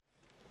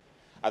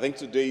I think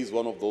today is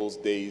one of those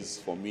days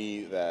for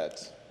me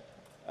that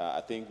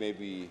I think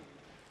maybe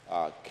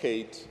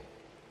Kate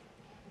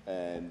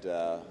and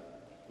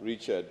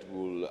Richard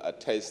will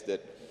attest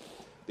that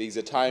there's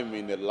a time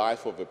in the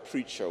life of a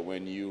preacher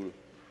when you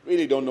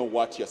really don't know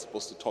what you're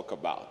supposed to talk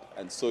about,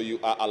 and so you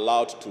are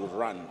allowed to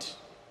rant.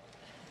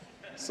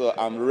 So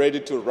I'm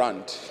ready to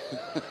rant.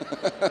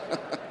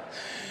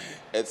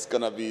 It's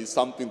going to be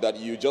something that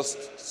you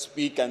just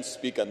speak and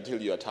speak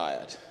until you're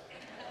tired.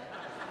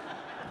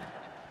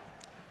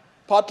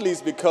 Partly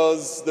it's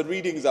because the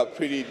readings are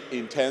pretty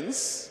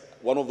intense.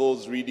 One of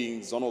those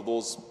readings, one of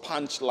those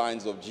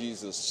punchlines of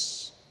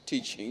Jesus'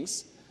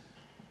 teachings.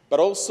 But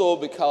also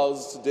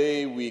because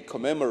today we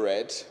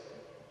commemorate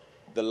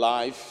the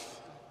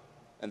life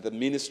and the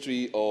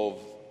ministry of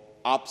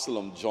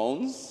Absalom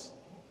Jones,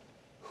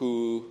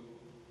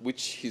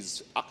 which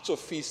his actual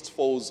feast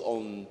falls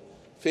on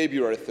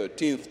February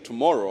 13th,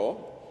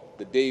 tomorrow,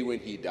 the day when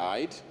he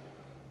died.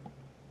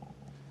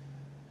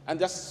 And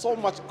there's so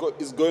much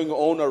is going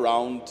on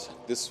around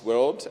this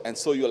world, and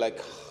so you're like,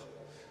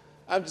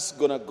 I'm just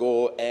going to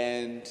go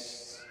and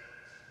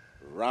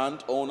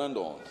rant on and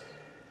on.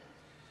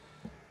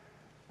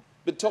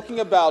 But talking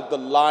about the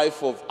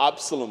life of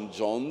Absalom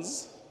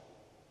Jones,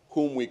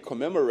 whom we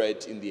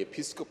commemorate in the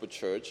Episcopal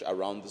Church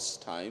around this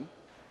time.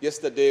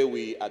 Yesterday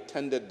we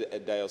attended a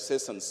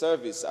diocesan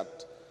service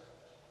at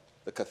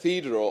the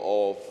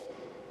Cathedral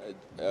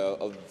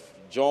of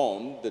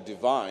John the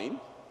Divine,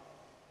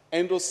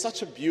 and it was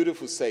such a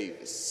beautiful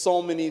service.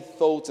 So many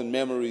thoughts and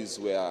memories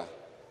were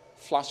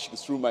flashing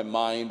through my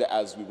mind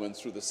as we went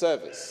through the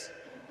service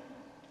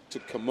to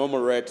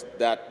commemorate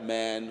that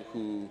man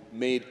who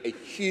made a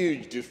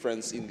huge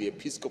difference in the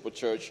Episcopal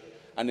Church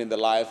and in the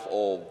life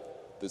of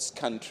this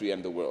country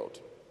and the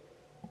world.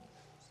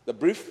 The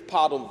brief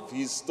part of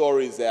his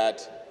story is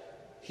that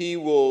he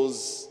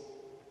was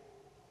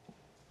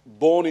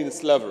born in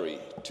slavery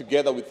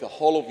together with the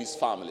whole of his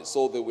family.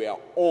 So they were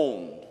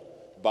owned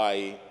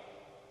by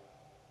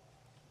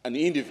an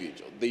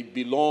individual. They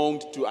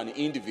belonged to an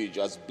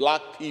individual. As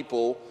black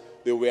people,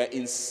 they were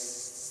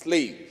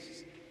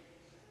enslaved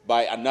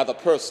by another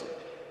person.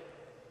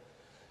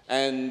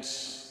 And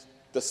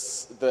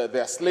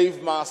their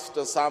slave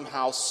master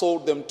somehow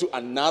sold them to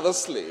another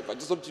slave. I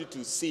just want you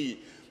to see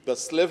that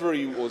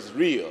slavery was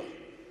real.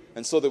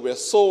 And so they were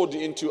sold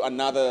into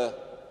another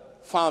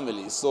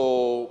family,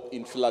 so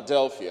in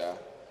Philadelphia.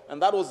 And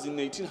that was in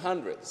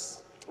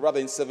 1800s, rather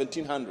in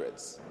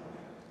 1700s.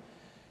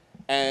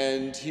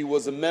 And he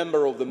was a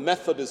member of the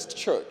Methodist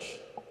Church.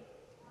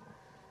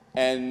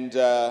 And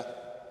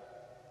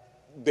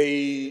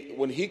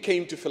when he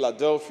came to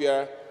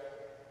Philadelphia,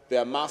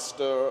 their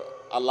master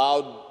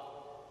allowed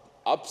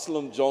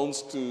Absalom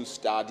Jones to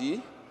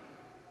study,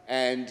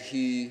 and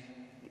he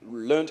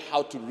learned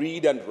how to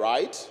read and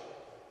write,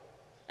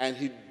 and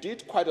he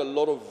did quite a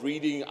lot of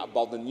reading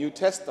about the New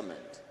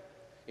Testament.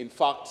 In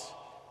fact,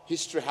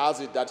 history has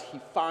it that he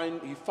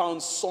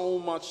found so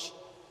much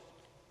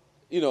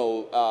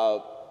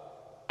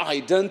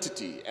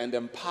identity and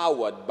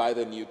empowered by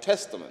the New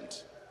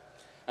Testament.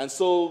 And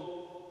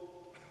so,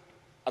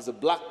 as a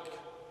black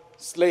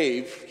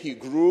slave, he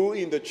grew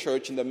in the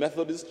church, in the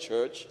Methodist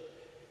Church,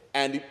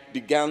 and he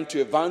began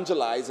to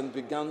evangelize and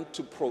began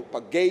to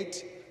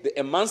propagate the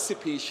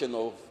emancipation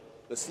of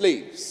the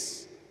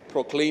slaves,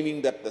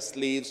 proclaiming that the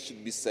slaves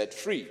should be set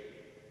free.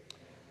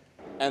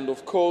 And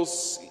of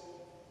course,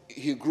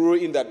 he grew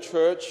in that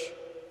church,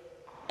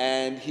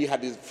 and he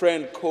had his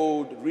friend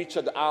called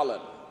Richard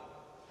Allen.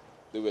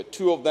 There were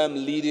two of them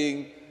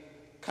leading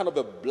kind of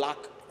a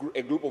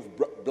group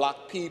of black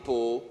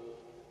people,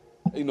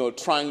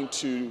 trying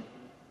to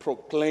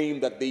proclaim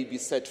that they be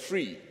set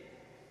free.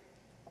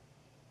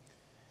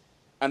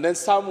 And then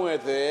somewhere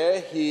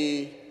there,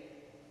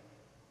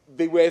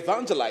 they were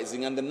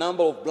evangelizing, and the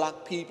number of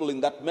black people in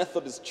that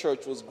Methodist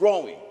church was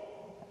growing.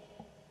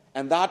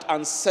 And that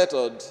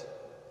unsettled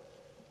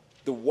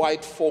the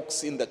white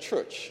folks in the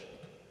church.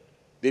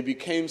 They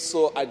became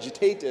so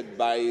agitated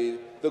by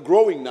the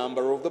growing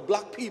number of the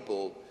black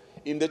people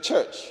in the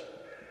church.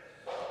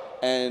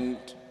 And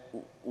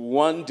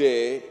one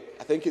day,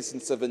 I think it's in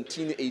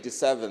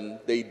 1787,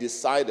 they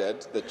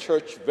decided the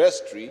church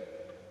vestry,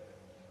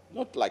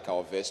 not like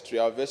our vestry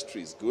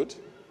is good.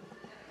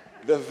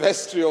 The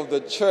vestry of the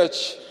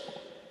church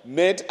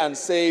met and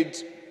said,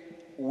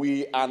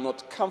 we are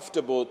not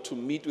comfortable to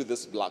meet with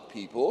these black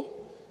people.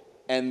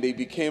 And they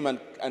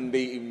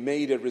they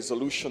made a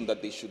resolution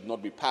that they should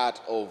not be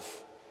part of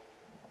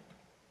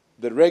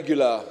the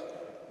regular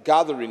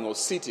gathering or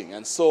sitting.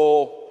 And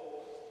so,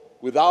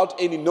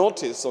 without any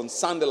notice, on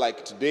Sunday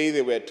like today,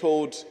 they were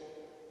told,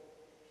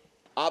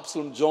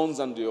 Absalom Jones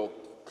and your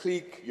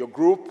clique, your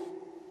group,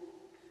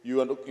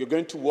 you're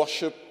going to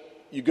worship,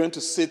 you're going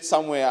to sit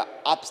somewhere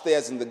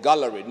upstairs in the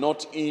gallery,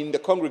 not in the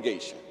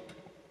congregation.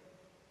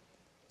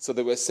 So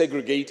they were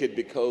segregated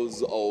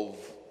because of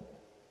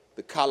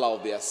the color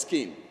of their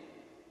skin.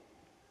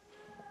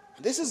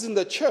 This is in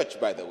the church,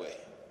 by the way.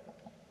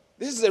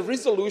 This is a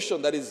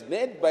resolution that is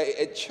made by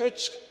a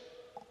church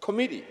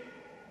committee.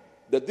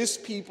 that these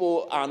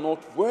people are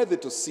not worthy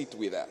to sit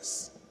with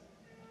us.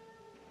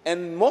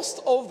 And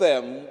most of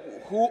them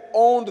who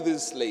owned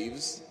these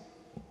slaves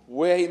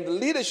were in the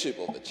leadership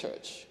of the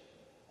church.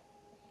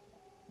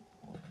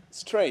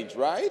 Strange,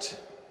 right?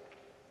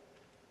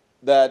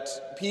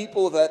 That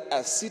people that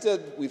are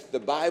seated with the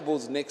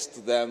Bibles next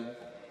to them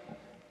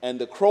and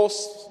the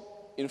cross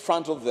in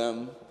front of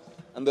them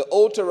and the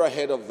altar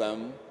ahead of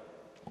them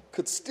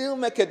could still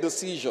make a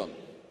decision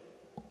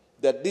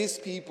that these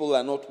people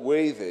are not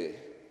worthy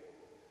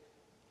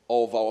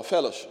of our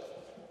fellowship.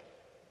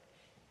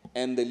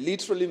 And they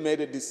literally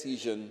made a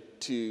decision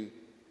to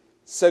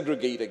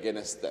segregate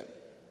against them.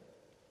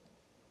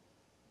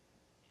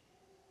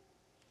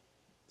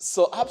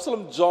 So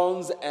Absalom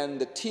Jones and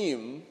the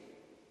team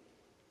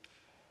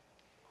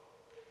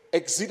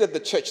exited the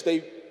church.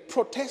 They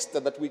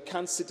protested that we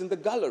can't sit in the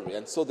gallery,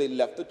 and so they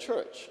left the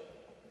church.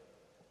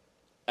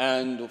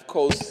 And of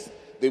course,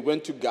 they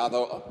went to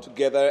gather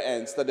together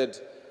and started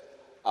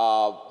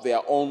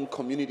their own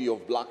community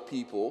of black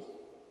people.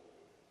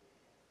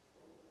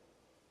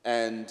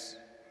 And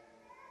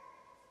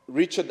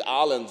Richard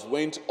Allens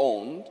went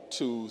on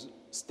to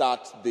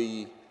start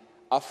the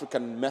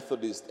African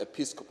Methodist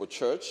Episcopal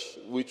Church,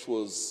 which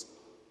was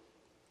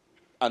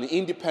an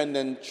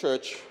independent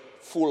church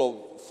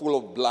full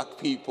of black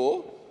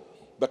people,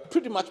 but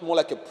pretty much more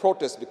like a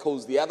protest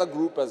because the other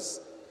group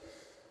has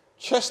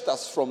chased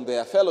us from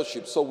their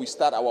fellowship, so we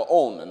start our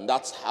own. And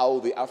that's how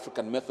the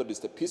African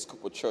Methodist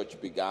Episcopal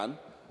Church began.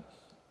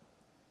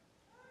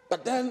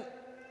 But then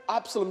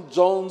Absalom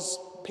Jones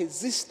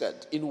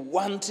persisted in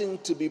wanting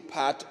to be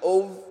part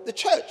of the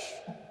church.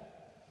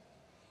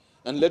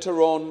 And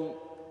later on,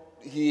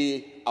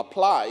 he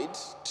applied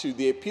to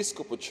the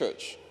Episcopal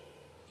Church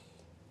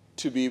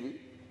to be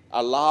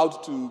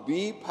allowed to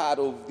be part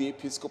of the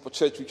Episcopal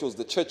Church, which was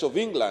the Church of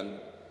England,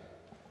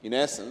 in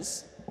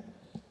essence.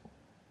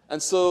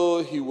 And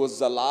so he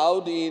was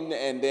allowed in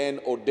and then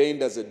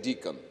ordained as a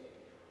deacon.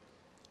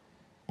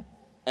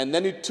 And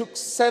then it took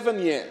 7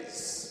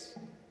 years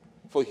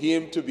for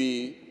him to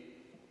be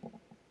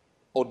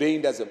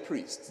ordained as a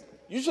priest.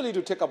 Usually it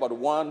would take about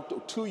 1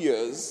 to 2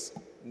 years,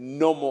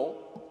 normal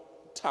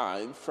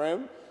time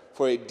frame,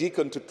 for a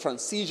deacon to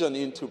transition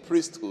into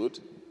priesthood.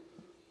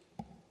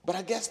 But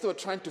I guess they were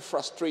trying to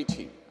frustrate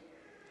him.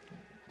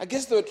 I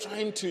guess they were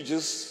trying to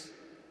just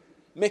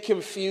make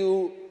him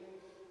feel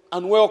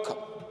unwelcome.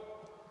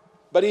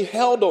 But he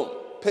held on,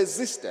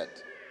 persisted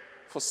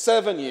for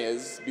 7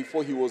 years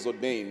before he was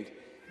ordained.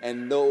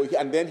 And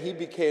then he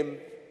became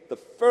the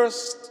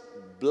first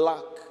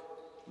black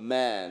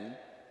man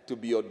to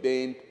be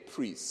ordained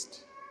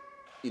priest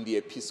in the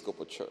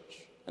Episcopal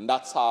Church. And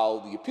that's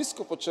how the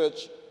Episcopal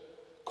Church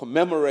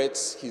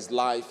commemorates his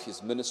life,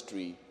 his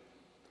ministry.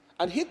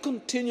 And he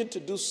continued to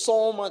do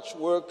so much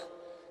work,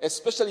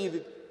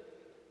 especially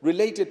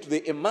related to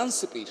the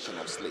emancipation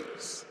of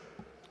slaves,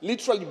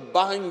 literally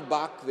buying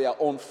back their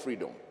own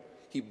freedom.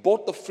 He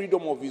bought the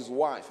freedom of his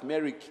wife,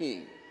 Mary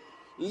King,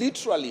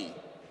 literally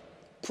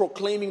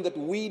proclaiming that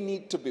we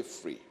need to be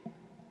free.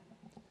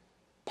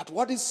 But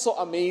what is so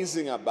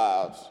amazing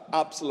about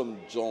Absalom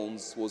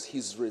Jones was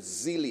his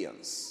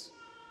resilience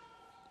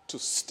to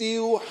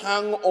still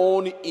hang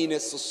on in a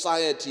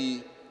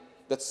society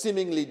that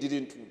seemingly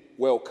didn't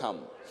welcome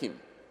him.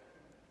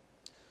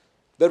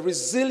 The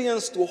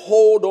resilience to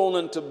hold on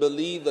and to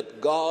believe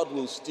that God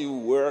will still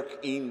work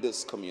in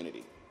this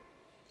community.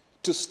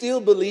 To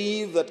still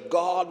believe that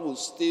God will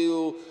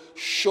still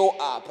show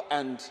up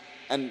and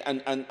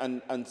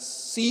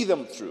see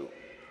them through.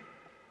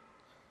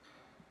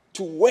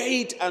 To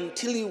wait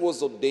until he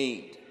was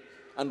ordained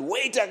and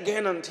wait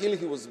again until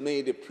he was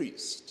made a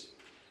priest.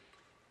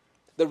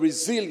 The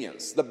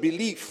resilience, the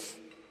belief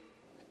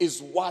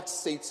is what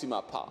sets him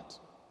apart.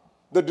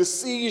 The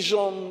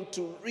decision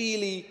to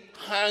really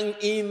hang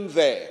in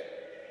there.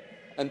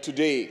 And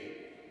today,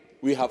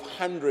 we have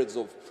hundreds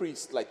of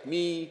priests like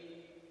me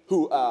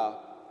who are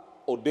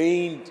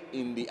ordained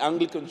in the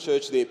Anglican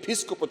Church, the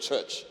Episcopal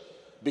Church,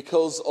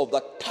 because of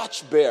the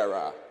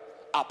torchbearer,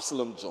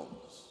 Absalom Jones.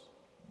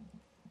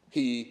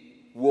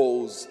 He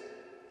was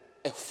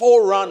a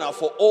forerunner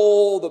for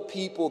all the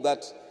people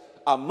that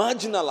are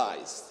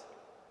marginalized.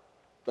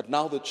 But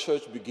now the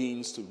church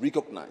begins to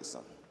recognize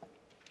them.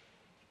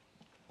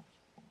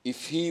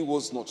 If he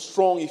was not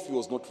strong, if he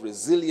was not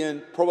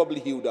resilient, probably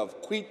he would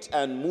have quit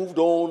and moved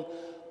on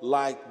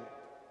like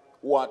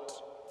what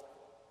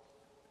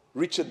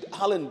Richard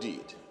Allen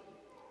did.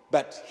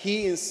 But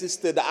he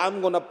insisted,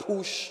 I'm going to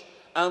push,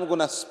 I'm going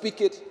to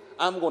speak it,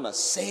 I'm going to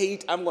say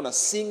it, I'm going to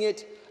sing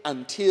it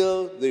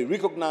until they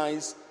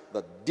recognize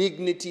the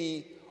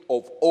dignity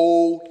of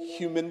all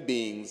human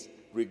beings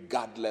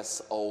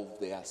regardless of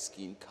their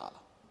skin color.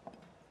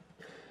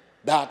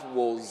 That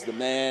was the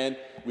man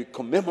we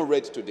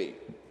commemorate today.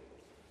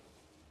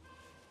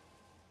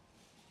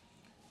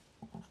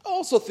 I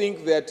also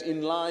think that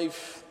in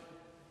life,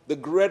 the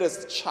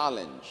greatest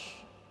challenge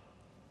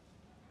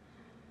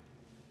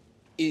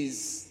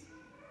is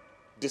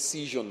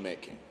decision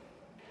making.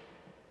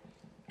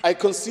 I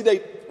consider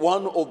it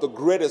one of the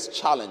greatest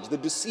challenges, the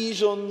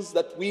decisions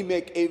that we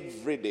make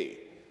every day.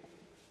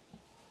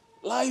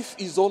 Life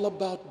is all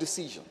about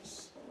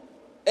decisions.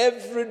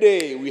 Every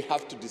day we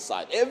have to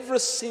decide. Every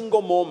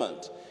single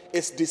moment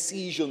is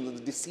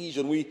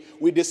decision.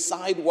 We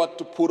decide what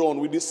to put on.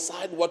 We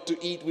decide what to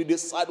eat. We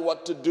decide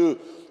what to do.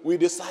 We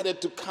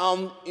decided to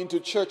come into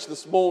church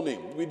this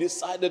morning. We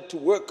decided to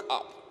work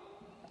up.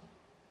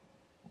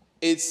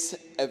 It's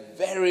a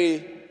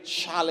very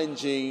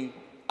challenging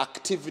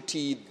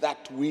activity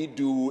that we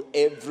do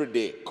every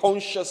day,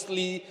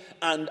 consciously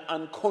and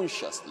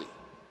unconsciously.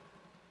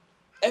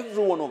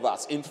 Every one of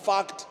us. In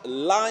fact,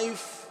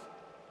 life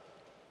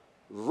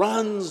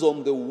runs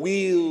on the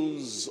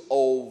wheels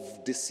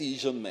of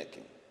decision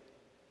making.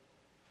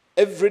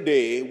 Every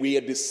day we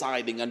are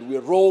deciding and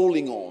we're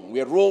rolling on.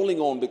 We're rolling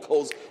on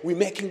because we're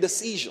making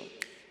decisions.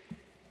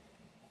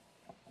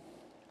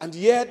 And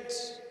yet,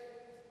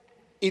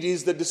 it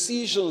is the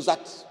decisions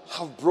that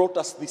have brought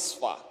us this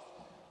far.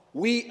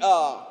 We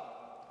are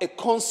a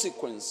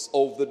consequence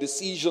of the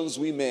decisions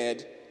we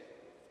made,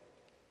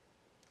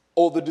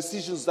 or the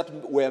decisions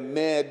that were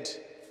made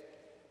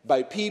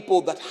by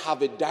people that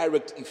have a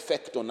direct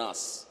effect on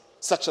us,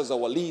 such as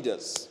our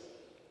leaders,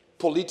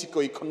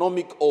 political,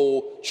 economic,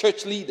 or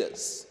church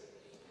leaders.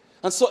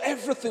 And so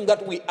everything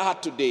that we are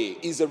today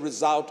is a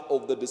result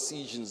of the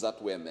decisions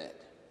that were made.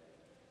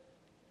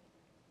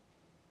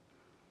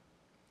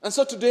 And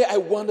so today I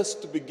want us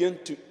to begin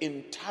to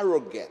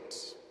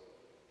interrogate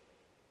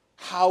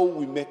how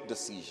we make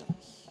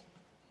decisions.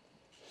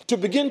 To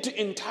begin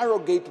to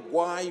interrogate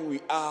why we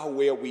are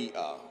where we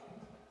are.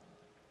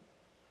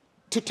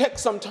 To take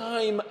some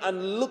time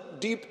and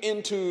look deep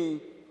into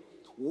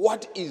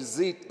what is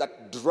it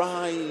that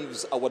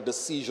drives our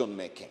decision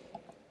making.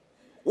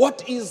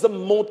 What is the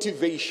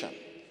motivation?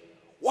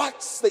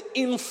 What's the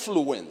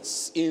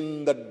influence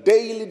in the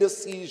daily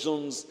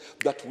decisions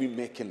that we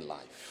make in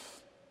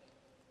life?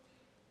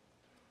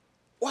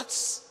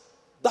 What's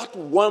that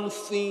one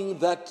thing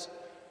that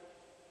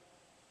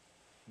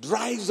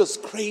drives us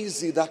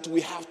crazy that we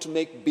have to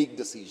make big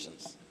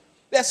decisions?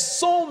 There's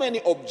so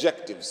many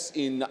objectives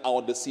in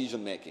our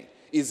decision making.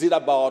 Is it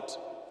about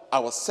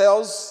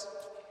ourselves,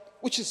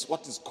 which is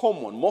what is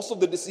common? Most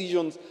of the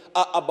decisions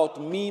are about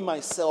me,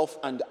 myself,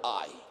 and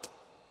I.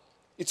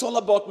 It's all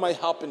about my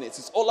happiness.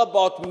 It's all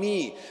about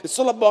me. It's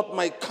all about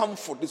my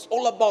comfort. It's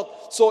all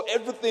about, so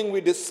everything we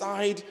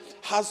decide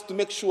has to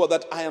make sure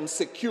that I am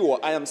secure,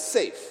 I am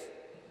safe.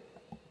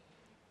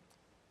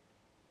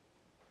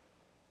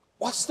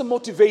 What's the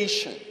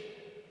motivation?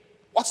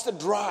 What's the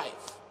drive?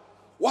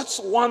 What's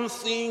one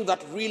thing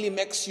that really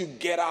makes you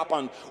get up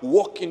and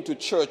walk into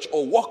church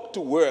or walk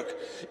to work?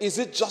 Is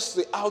it just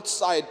the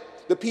outside,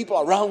 the people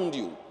around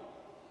you?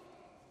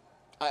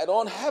 I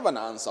don't have an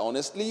answer,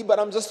 honestly, but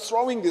I'm just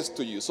throwing this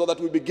to you so that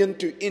we begin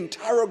to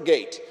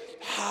interrogate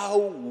how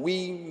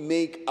we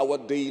make our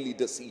daily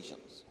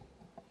decisions.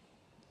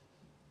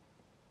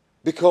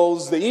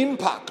 Because the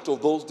impact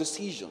of those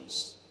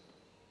decisions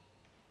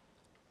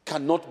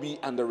cannot be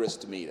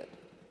underestimated.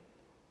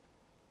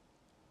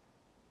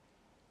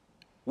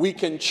 We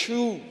can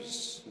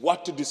choose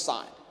what to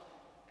decide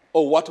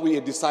or what we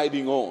are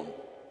deciding on,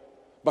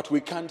 but we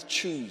can't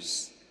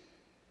choose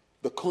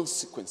the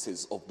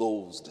consequences of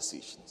those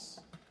decisions.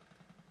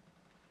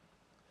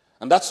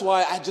 And that's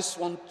why I just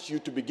want you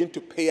to begin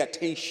to pay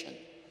attention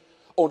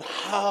on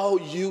how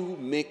you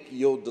make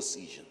your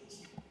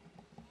decisions.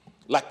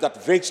 Like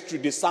that vestry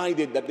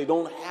decided that they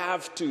don't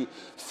have to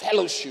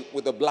fellowship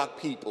with the black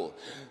people.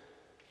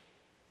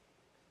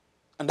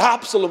 And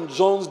Absalom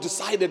Jones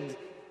decided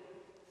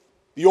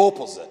the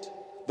opposite,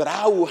 that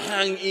I will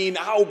hang in,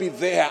 I will be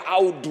there, I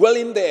will dwell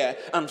in there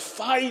and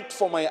fight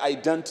for my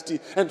identity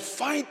and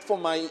fight for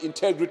my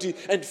integrity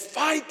and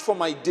fight for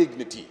my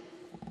dignity.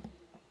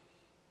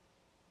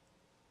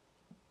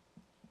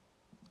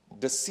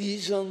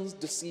 Decisions,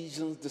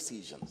 decisions,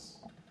 decisions.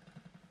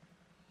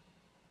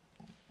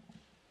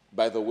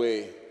 By the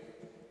way,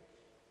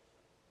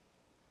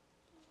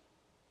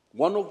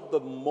 one of the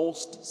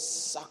most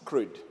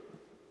sacred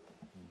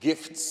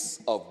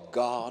gifts of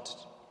God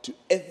to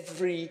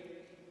every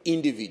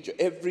individual,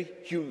 every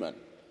human,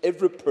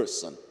 every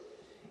person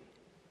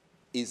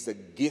is a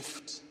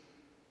gift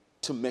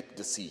to make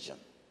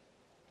decisions,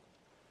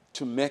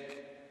 to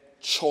make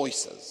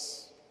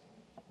choices.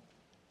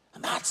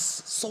 And that's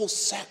so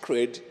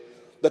sacred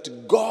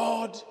that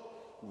God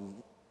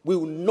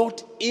will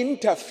not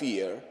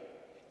interfere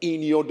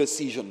in your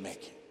decision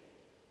making.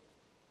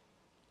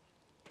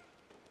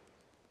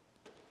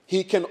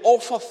 He can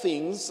offer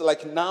things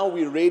like now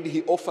we read,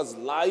 he offers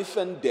life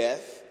and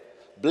death,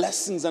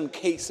 blessings and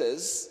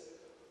cases.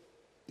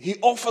 He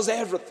offers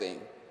everything,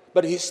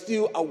 but he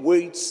still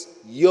awaits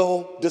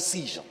your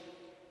decision.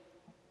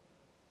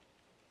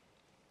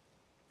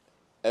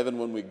 Even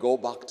when we go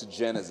back to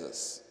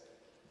Genesis,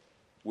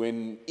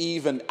 when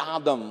Eve and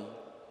Adam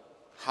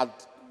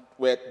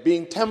were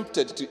being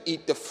tempted to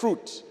eat the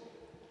fruit,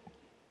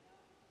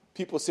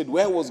 people said,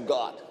 where was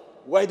God?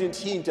 Why didn't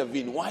he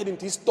intervene? Why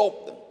didn't he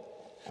stop them?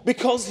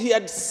 Because he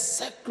had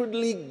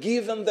sacredly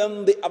given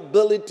them the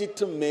ability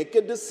to make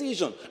a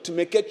decision, to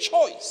make a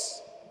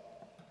choice.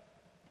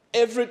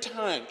 Every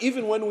time,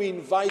 even when we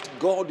invite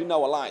God in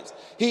our lives,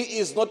 he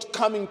is not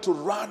coming to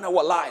run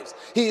our lives.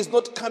 He is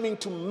not coming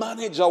to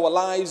manage our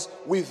lives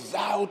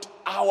without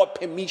our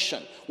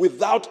permission,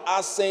 without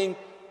us saying,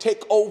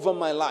 take over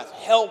my life,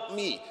 help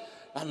me.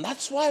 And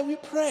that's why we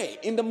pray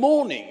in the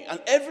morning. And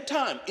every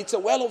time, it's a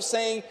way of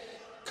saying,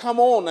 come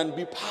on and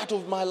be part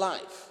of my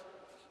life.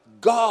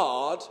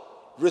 God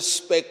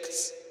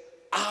respects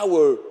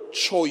our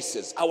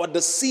choices, our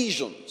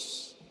decisions.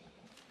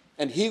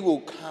 And he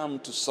will come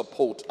to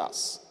support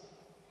us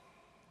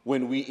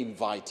when we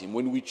invite him,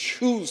 when we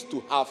choose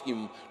to have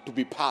him to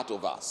be part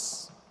of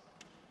us.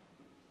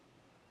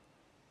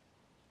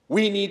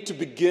 We need to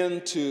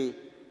begin to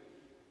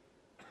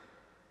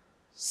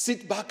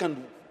sit back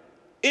and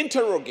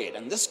interrogate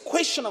and just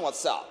question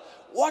ourselves.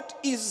 What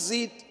is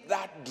it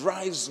that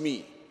drives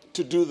me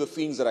to do the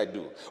things that I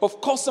do? Of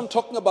course, I'm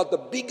talking about the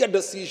bigger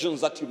decisions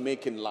that you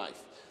make in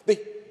life.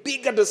 The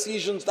bigger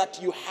decisions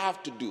that you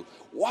have to do.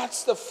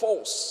 What's the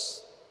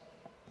force?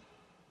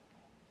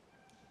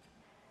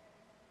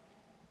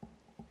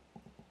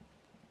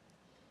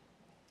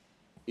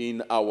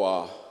 In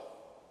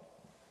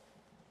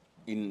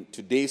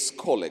today's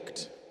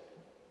collect,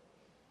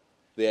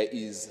 there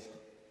is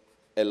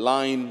a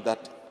line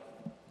that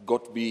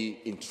got me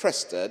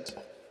interested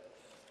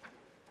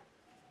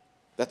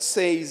that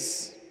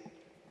says,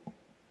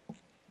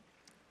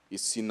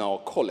 it's in our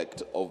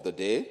collect of the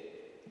day,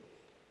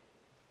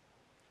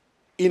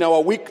 in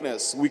our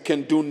weakness, we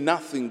can do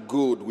nothing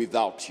good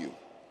without you.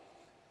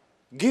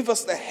 Give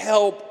us the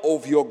help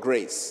of your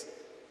grace,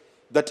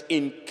 that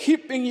in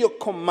keeping your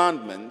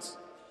commandments,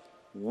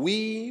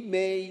 we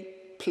may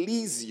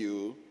please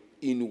you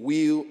in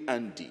will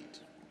and deed.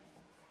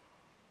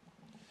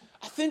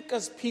 I think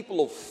as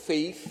people of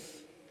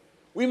faith,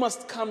 we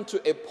must come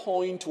to a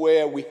point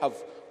where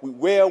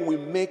we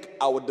make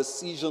our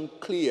decision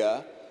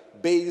clear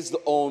based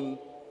on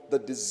the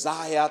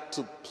desire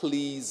to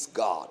please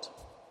God.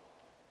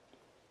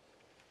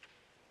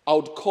 I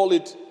would call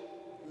it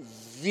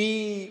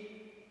the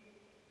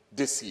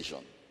decision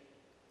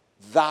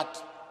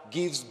that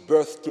gives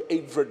birth to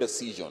every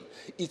decision.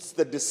 It's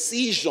the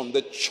decision,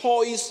 the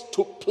choice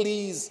to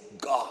please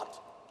God.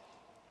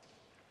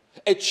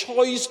 A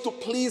choice to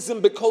please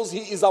him because he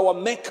is our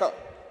maker.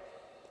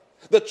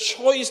 The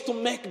choice to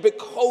make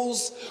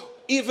because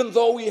even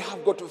though we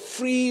have got a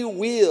free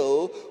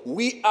will,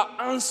 we are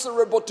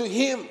answerable to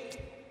him.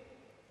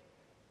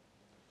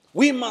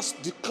 We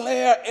must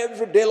declare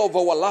every day of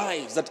our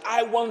lives that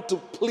I want to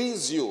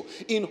please you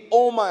in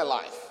all my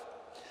life.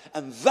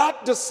 And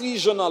that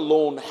decision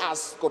alone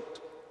has got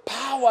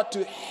power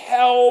to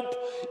help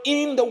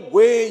in the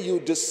way you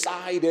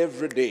decide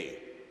every day.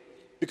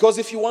 Because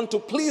if you want to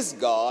please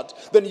God,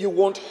 then you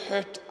won't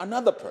hurt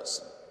another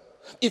person.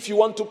 If you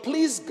want to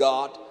please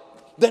God,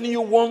 then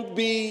you won't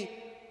be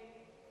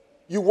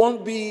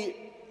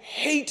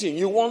hating,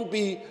 you won't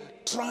be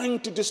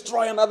trying to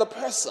destroy another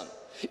person.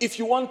 If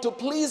you want to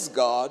please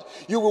God,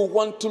 you will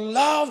want to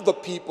love the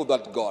people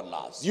that God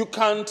loves. You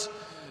can't.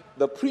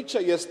 The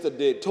preacher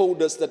yesterday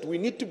told us that we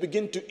need to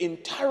begin to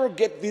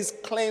interrogate these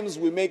claims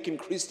we make in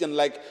Christian,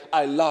 like,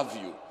 I love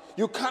you.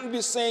 You can't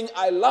be saying,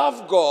 I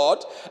love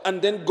God,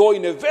 and then go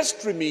in a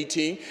vestry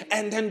meeting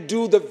and then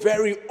do the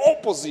very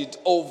opposite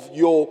of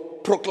your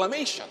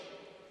proclamation.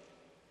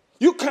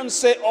 You can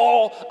say,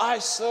 oh, I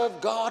serve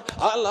God,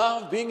 I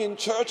love being in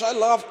church, I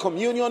love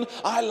communion,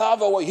 I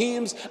love our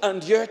hymns,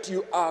 and yet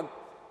you are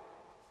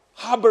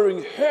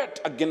harboring hurt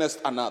against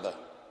another.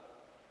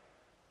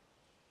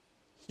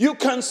 You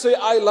can say,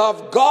 I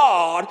love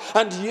God,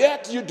 and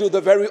yet you do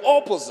the very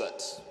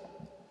opposite.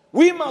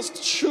 We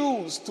must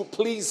choose to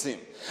please him.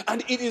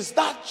 And it is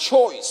that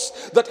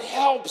choice that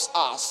helps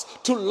us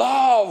to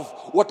love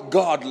what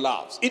God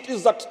loves. It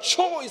is that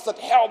choice that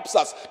helps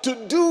us to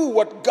do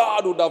what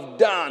God would have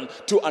done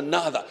to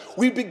another.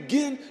 We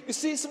begin, you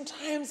see,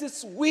 sometimes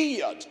it's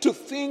weird to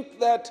think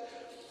that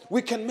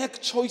we can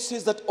make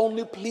choices that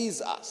only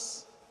please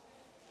us.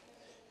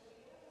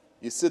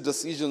 You see,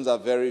 decisions are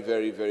very,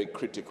 very, very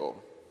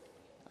critical.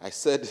 I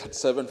said at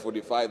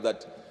 7:45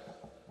 that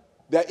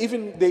there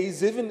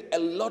is even a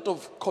lot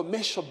of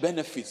commercial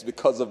benefits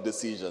because of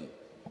decision.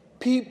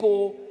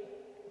 People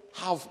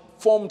have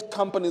formed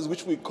companies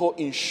which we call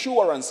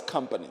insurance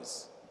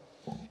companies.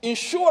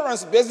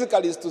 Insurance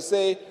basically is to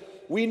say,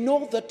 we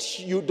know that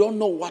you don't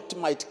know what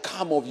might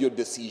come of your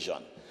decision.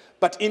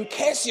 But in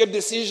case your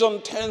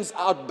decision turns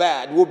out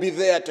bad, we'll be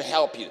there to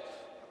help you.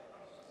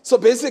 So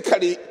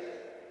basically,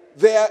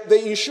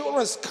 the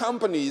insurance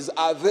companies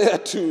are there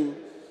to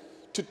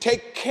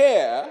take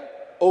care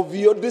of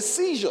your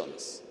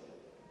decisions.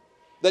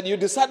 That you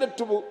decided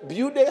to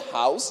build a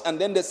house, and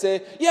then they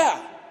say,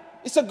 yeah,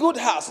 it's a good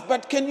house,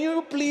 but can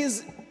you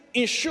please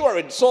insure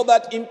it so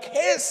that in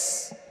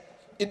case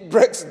it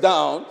breaks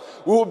down,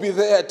 we will be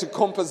there to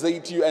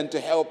compensate you and to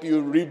help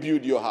you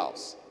rebuild your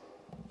house.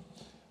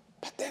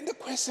 But then the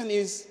question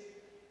is,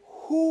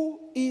 who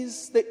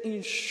is the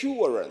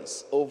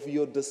insurance of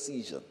your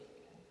decision?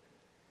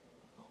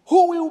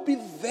 Who will be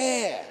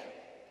there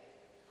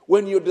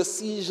when your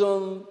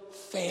decision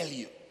fails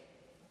you?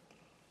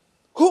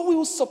 Who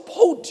will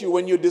support you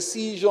when your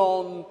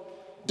decision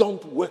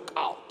don't work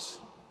out?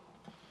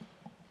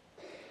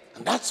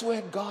 And that's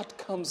where God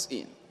comes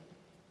in.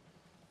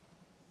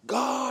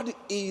 God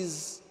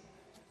is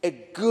a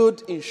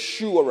good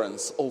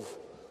insurance of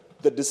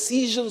the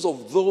decisions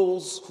of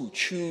those who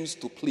choose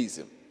to please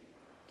him.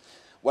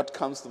 What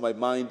comes to my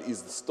mind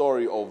is the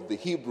story of the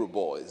Hebrew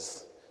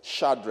boys,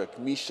 Shadrach,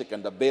 Meshach,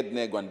 and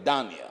Abednego, and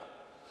Daniel.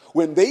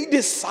 When they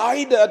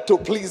decided to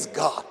please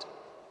God,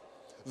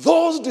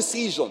 those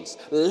decisions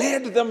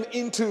led them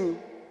into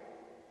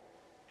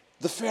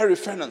the fiery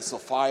furnace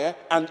of fire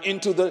and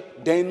into the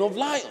den of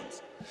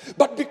lions.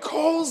 But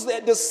because their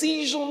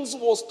decisions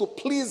was to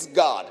please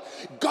God,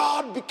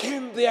 God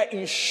became their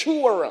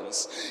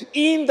insurance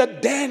in the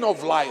den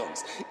of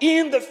lions,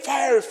 in the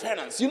fiery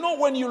furnace. You know,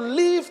 when you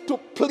live to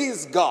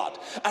please God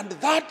and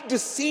that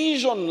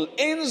decision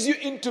ends you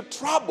into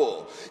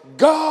trouble,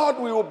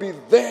 God will be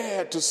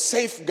there to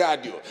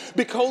safeguard you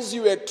because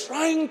you are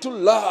trying to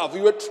love,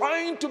 you are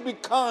trying to be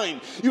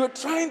kind, you are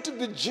trying to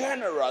be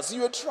generous,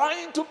 you are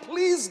trying to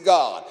please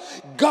God.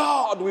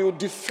 God will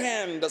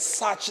defend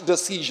such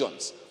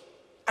decisions.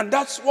 And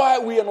that's why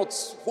we are not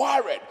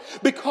worried.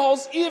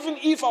 Because even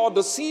if our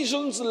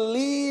decisions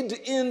lead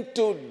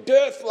into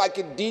death like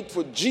it did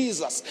for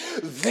Jesus,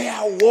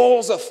 there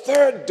was a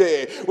third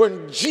day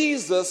when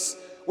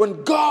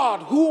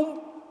God,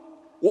 who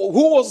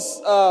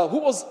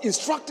was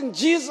instructing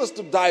Jesus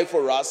to die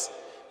for us,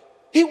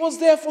 he was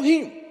there for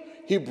him.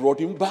 He brought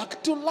him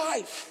back to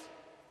life.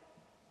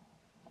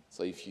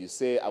 So if you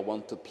say, I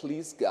want to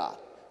please God,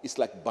 it's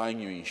like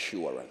buying your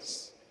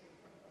insurance.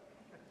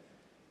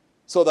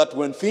 So that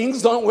when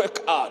things don't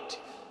work out,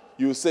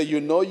 you say, you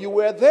know, you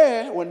were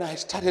there when I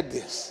started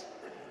this.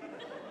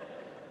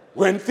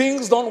 When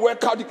things don't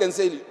work out, you can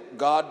say,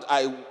 God,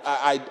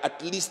 I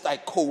at least I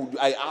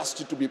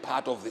asked you to be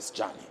part of this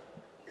journey.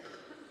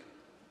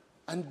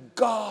 And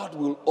God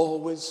will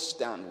always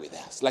stand with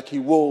us, like he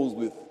was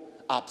with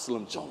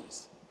Absalom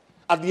Jones.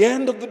 At the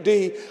end of the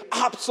day,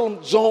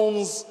 Absalom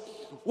Jones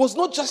was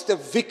not just a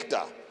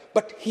victor,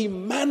 but he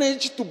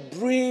managed to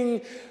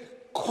bring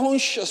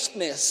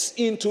consciousness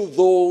into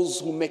those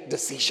who make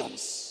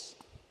decisions.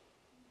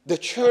 The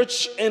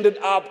church ended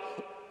up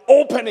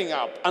opening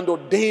up and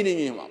ordaining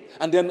him up,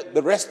 and then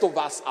the rest of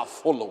us are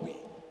following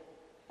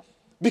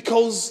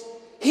because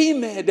he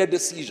made a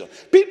decision.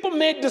 People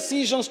made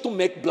decisions to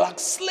make black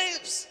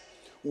slaves.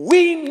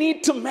 We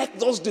need to make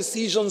those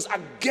decisions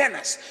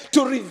against,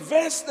 to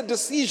reverse the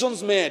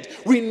decisions made.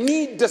 We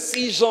need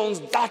decisions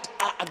that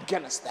are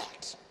against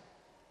that.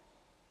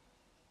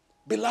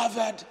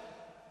 Beloved,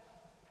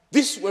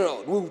 this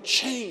world will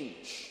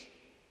change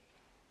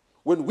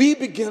when we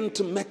begin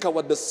to make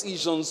our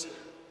decisions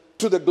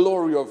to the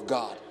glory of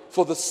God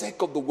for the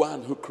sake of the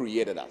one who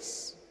created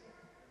us.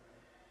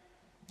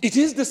 It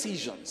is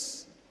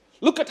decisions.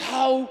 Look at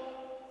how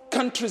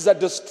countries are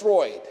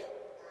destroyed.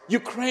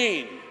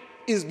 Ukraine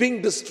is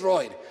being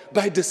destroyed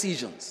by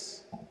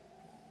decisions.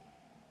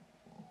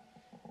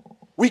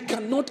 We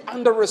cannot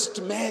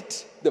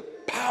underestimate the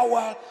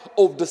power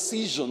of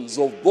decisions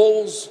of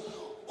those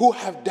who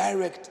have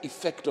direct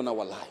effect on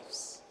our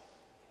lives.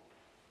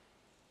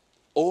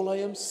 All I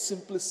am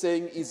simply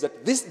saying is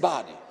that this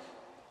body,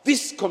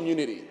 this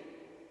community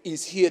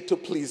is here to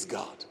please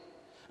God.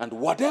 And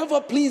whatever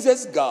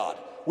pleases God,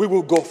 we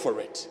will go for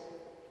it.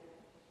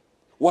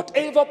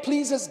 Whatever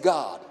pleases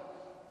God,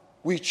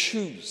 we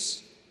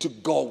choose to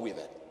go with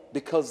it.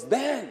 Because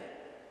then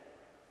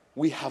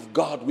we have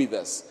God with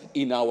us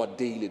in our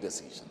daily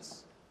decisions.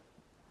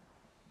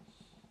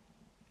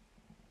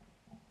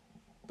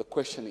 The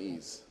question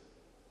is,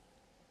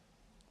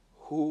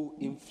 who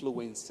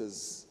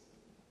influences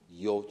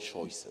your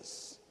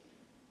choices?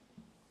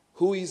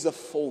 Who is the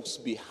force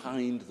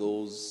behind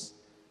those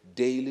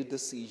daily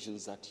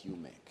decisions that you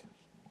make?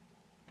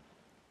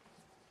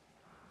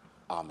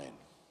 Amen.